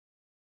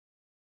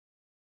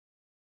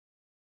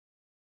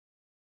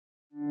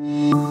Hello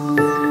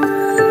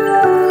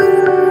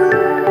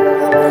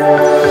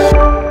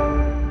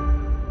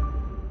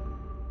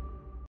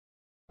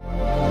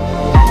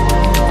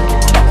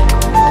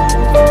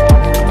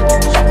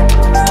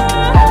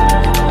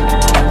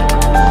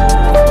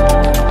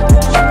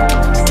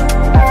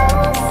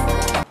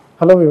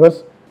viewers,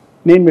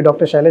 నేను మీ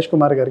doctor Shailesh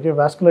Kumar గారికి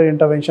vascular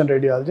intervention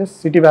radiologist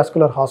city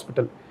vascular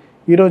hospital.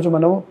 ఈరోజు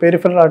మనము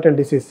పెరిఫెరల్ ఆర్టరీ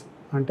డిసీజ్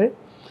అంటే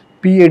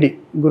పిఏడి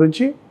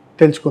గురించి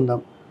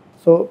తెలుసుకుందాం.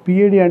 సో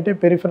పిఏడి అంటే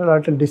peripheral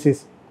artery disease.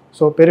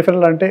 So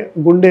peripheral అంటే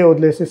గుండె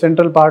వదిలేసి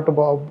సెంట్రల్ పార్ట్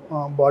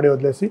బాడీ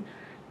వదిలేసి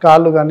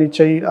కాళ్ళు కానీ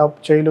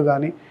చెయ్యిలు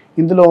కానీ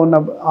ఇందులో ఉన్న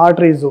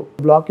ఆర్టరీస్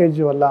బ్లాకేజ్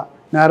వల్ల,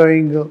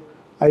 నారోయింగ్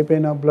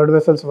అయిపోయిన బ్లడ్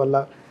వెసల్స్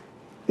వల్ల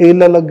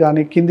ఏళ్ళకు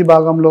కానీ కింది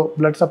భాగంలో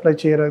బ్లడ్ సప్లై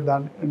చేయరు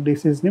దాని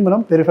డిసీజ్ని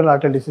మనం పెరిఫెరల్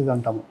ఆర్టరీ డిసీజ్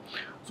అంటాము.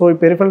 సో ఈ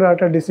పెరిఫెరల్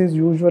ఆర్టరీ డిసీజ్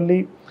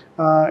యూజువల్లీ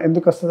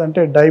ఎందుకు వస్తుంది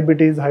అంటే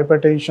diabetes,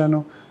 hyper tension,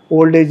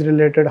 old age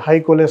related, high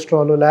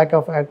cholesterol, lack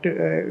of active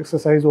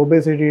exercise,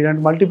 obesity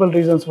ఇలాంటి మల్టిపుల్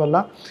రీజన్స్ వల్ల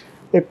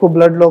ఎక్కువ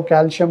బ్లడ్లో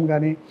కాల్షియం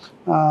కానీ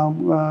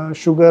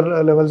షుగర్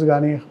లెవెల్స్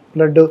కానీ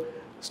బ్లడ్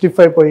స్టిఫ్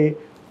అయిపోయి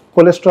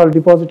కొలెస్ట్రాల్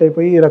డిపాజిట్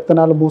అయిపోయి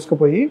రక్తనాళాలు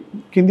మూసుకుపోయి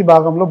కింది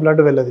భాగంలో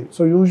బ్లడ్ వెళ్ళదు.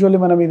 సో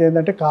యూజువల్లీ మనం ఇది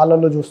ఏంటంటే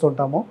కాళ్ళల్లో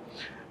చూస్తుంటాము.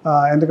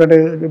 ఎందుకంటే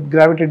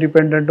గ్రావిటీ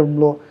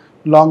డిపెండెంట్లో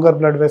లాంగర్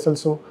బ్లడ్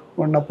వెసల్స్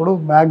ఉన్నప్పుడు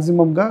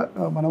మ్యాక్సిమంగా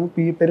మనం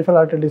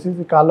పెరిఫెరల్ ఆర్టరీ డిసీజ్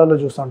కాళ్ళల్లో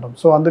చూస్తుంటాం.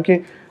 సో అందుకే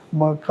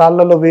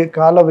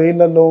కాళ్ళ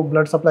వేళ్ళల్లో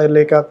బ్లడ్ సప్లై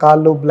లేక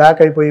కాళ్ళు బ్లాక్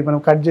అయిపోయి మనం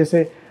కట్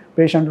చేసే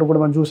పేషెంట్లు కూడా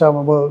మనం చూసాము.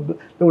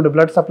 లేకుంటే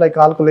బ్లడ్ సప్లై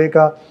కాలుకు లేక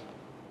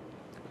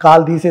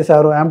కాలు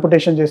తీసేశారు,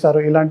 యాంపుటేషన్ చేశారు,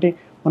 ఇలాంటి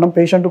మనం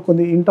పేషెంట్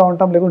కొన్ని ఇంటూ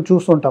ఉంటాం లేకుంటే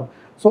చూస్తుంటాం.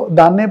 సో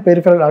దాన్నే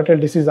పెరిఫెరల్ ఆర్టరీ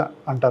డిసీజ్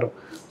అంటారు.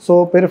 సో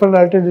పెరిఫెరల్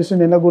ఆర్టరీ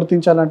డిసీజ్ ఎలా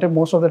గుర్తించాలంటే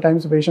most of the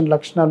times patient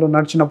లక్షణాలు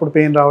నడిచినప్పుడు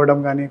పెయిన్ రావడం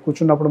కానీ,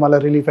 కూర్చున్నప్పుడు మళ్ళీ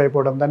రిలీఫ్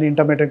అయిపోవడం, దాన్ని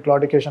ఇంటర్మీడియట్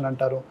క్లాడికేషన్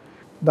అంటారు.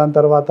 దాని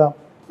తర్వాత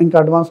ఇంకా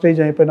అడ్వాన్స్ స్టేజ్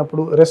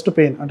అయిపోయినప్పుడు రెస్ట్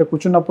పెయిన్ అంటే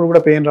కూర్చున్నప్పుడు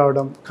కూడా పెయిన్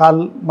రావడం,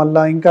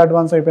 మళ్ళీ ఇంకా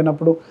అడ్వాన్స్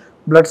అయిపోయినప్పుడు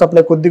బ్లడ్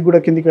సప్లై కొద్దిగా కూడా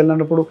కిందికి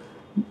వెళ్ళినప్పుడు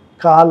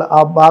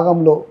ఆ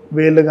భాగంలో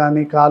వేళ్ళు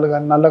కానీ కాలు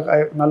కానీ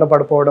నల్ల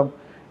పడిపోవడం,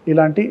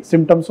 ఇలాంటి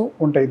సిమ్టమ్స్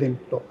ఉంటాయి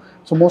దీంట్లో.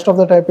 So most of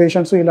the type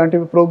patients ఇలాంటి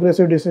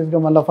ప్రోగ్రెసివ్ డిసీజ్గా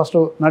మళ్ళీ ఫస్ట్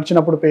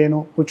నడిచినప్పుడు పెయిన్,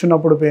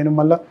 కూర్చున్నప్పుడు పెయిన్,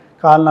 మళ్ళీ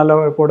కాలు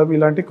నల్లబడిపోవడం,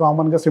 ఇలాంటి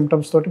కామన్గా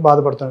సిమ్టమ్స్ తోటి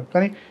బాధపడుతున్నారు.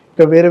 కానీ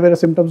ఇంకా వేరే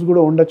సిమ్టమ్స్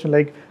కూడా ఉండొచ్చు.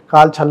 లైక్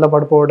కాలు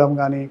చల్లబడిపోవడం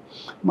కానీ,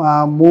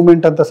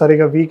 మూమెంట్ అంతా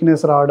సరిగా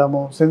వీక్నెస్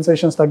రావడము,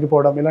 సెన్సేషన్స్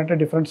తగ్గిపోవడం, ఇలాంటి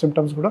డిఫరెంట్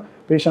సిమ్టమ్స్ కూడా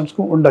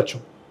పేషెంట్స్కు ఉండొచ్చు.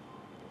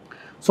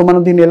 సో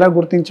మనం దీన్ని ఎలా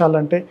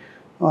గుర్తించాలంటే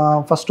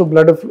ఫస్ట్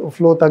బ్లడ్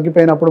ఫ్లో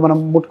తగ్గిపోయినప్పుడు మనం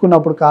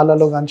ముట్టుకున్నప్పుడు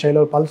కాళ్ళలో కానీ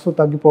చేయిలో పల్స్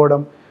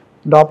తగ్గిపోవడం,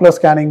 Doppler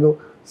scanning,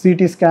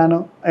 CT scan,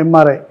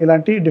 MRI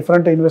ఇలాంటి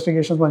డిఫరెంట్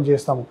ఇన్వెస్టిగేషన్స్ మనం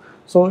చేస్తాము.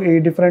 సో ఈ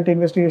డిఫరెంట్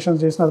ఇన్వెస్టిగేషన్స్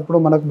చేసినప్పుడు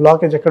మనకు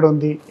బ్లాకేజ్ ఎక్కడ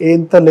ఉంది,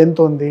 ఎంత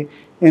లెంత్ ఉంది,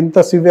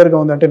 ఎంత సివియర్గా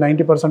ఉంది, అంటే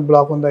 90%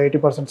 బ్లాక్ ఉందా,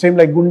 80%, సేమ్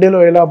లైక్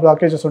గుండెలో ఎలా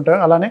బ్లాకేజెస్ ఉంటాయో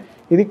అలానే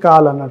ఇది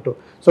కాల్ అన్నట్టు.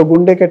 సో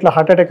గుండెకి ఎట్లా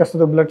హార్ట్ అటాక్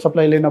వస్తుందో బ్లడ్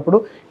సప్లై లేనప్పుడు,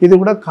 ఇది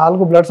కూడా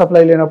కాలుకు బ్లడ్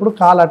సప్లై లేనప్పుడు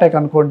కాల్ అటాక్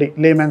అనుకోండి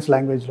లేమెన్స్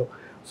లాంగ్వేజ్లో.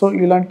 సో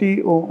ఇలాంటి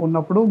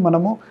ఉన్నప్పుడు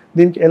మనము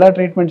దీనికి ఎలా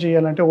ట్రీట్మెంట్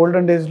చేయాలంటే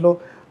ఓల్డెన్ డేస్లో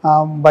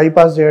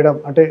బైపాస్ చేయడం,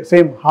 అంటే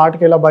సేమ్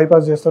హార్ట్కి ఎలా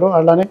బైపాస్ చేస్తారో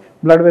అలానే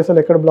బ్లడ్ వెసల్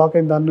ఎక్కడ బ్లాక్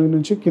అయిన దాని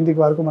నుంచి కిందికి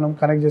వరకు మనం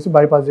కనెక్ట్ చేసి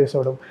బైపాస్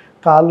చేసేవడం,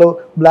 కాళ్ళు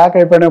బ్లాక్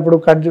అయిపోయినప్పుడు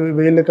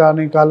వేళ్ళు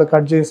కానీ కాళ్ళు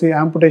కట్ చేసి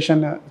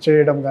యాంపుటేషన్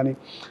చేయడం కానీ,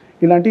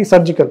 ఇలాంటి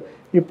సర్జికల్.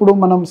 ఇప్పుడు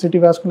మనం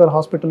సిటీ వాస్కులర్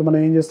హాస్పిటల్ మనం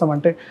ఏం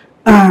చేస్తామంటే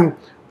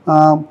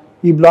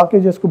ఈ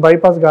బ్లాకేజెస్కు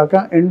బైపాస్ కాక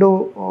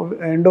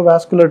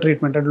ఎండోవాస్కులర్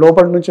ట్రీట్మెంట్ అంటే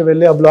లోపల నుంచి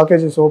వెళ్ళి ఆ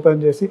బ్లాకేజెస్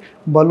ఓపెన్ చేసి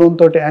బలూన్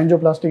తోటి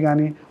యాంజియోప్లాస్టీ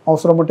కానీ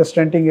అవసరం ఉంటే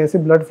స్టెంటింగ్ వేసి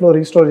బ్లడ్ ఫ్లో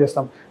రీస్టోర్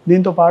చేస్తాం.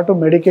 దీంతో పాటు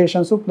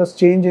medications plus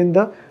change in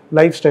the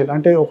life style,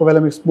 అంటే ఒకవేళ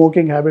మీకు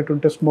స్మోకింగ్ హ్యాబిట్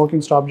ఉంటే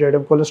స్మోకింగ్ స్టాప్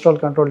చేయడం, కొలెస్ట్రాల్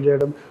కంట్రోల్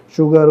చేయడం,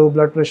 షుగరు,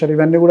 బ్లడ్ ప్రెషర్,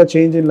 ఇవన్నీ కూడా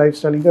చేంజ్ ఇన్ లైఫ్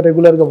స్టైల్, ఇంకా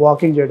రెగ్యులర్గా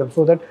వాకింగ్ చేయడం,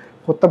 సో దట్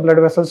కొత్త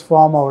బ్లడ్ వెసల్స్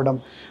ఫామ్ అవ్వడం.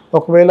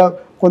 ఒకవేళ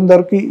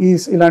కొందరికి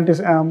ఇలాంటి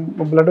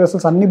బ్లడ్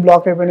వెసల్స్ అన్ని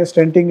బ్లాక్ అయిపోయినాయి,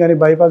 స్టెంటింగ్ కానీ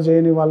బైపాస్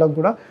చేయని వాళ్ళకు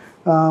కూడా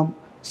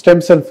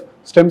స్టెమ్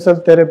సెల్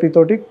థెరపీ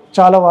తోటి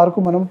చాలా వరకు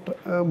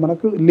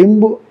మనకు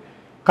లింబ్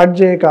కట్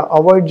చేయక,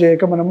 అవాయిడ్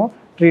చేయక మనము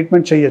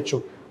ట్రీట్మెంట్ చేయొచ్చు.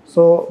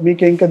 సో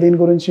మీకు ఇంకా దీని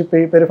గురించి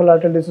పెరిఫెరల్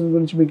ఆర్టరీ డిసీజ్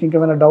గురించి మీకు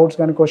ఇంకేమైనా డౌట్స్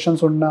కానీ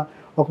క్వశ్చన్స్ ఉన్నా,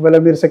 ఒకవేళ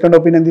మీరు సెకండ్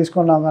ఒపీనియన్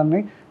తీసుకున్నా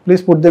కానీ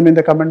please put them in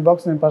the comment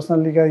box. నేను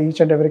పర్సనల్లీగా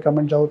ఈచ్ అండ్ ఎవ్రీ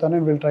కమెంట్ చదువుతాను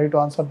and will try to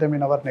answer them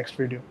in our next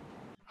video.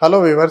 Hello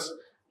viewers,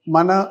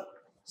 మన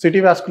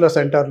సిటీ వాస్కులర్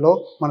సెంటర్లో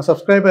మన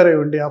సబ్స్క్రైబర్ అయి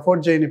ఉండి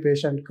అఫోర్డ్ చేయని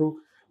పేషెంట్కు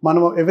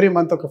మనం ఎవ్రీ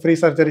మంత్ ఒక ఫ్రీ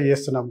సర్జరీ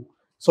చేస్తున్నాము.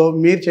 సో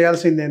మీరు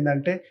చేయాల్సింది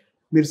ఏంటంటే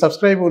మీరు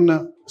సబ్స్క్రైబ్ ఉన్న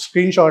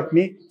స్క్రీన్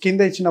షాట్ని కింద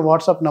ఇచ్చిన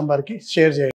వాట్సాప్ నంబర్కి షేర్ చేయండి.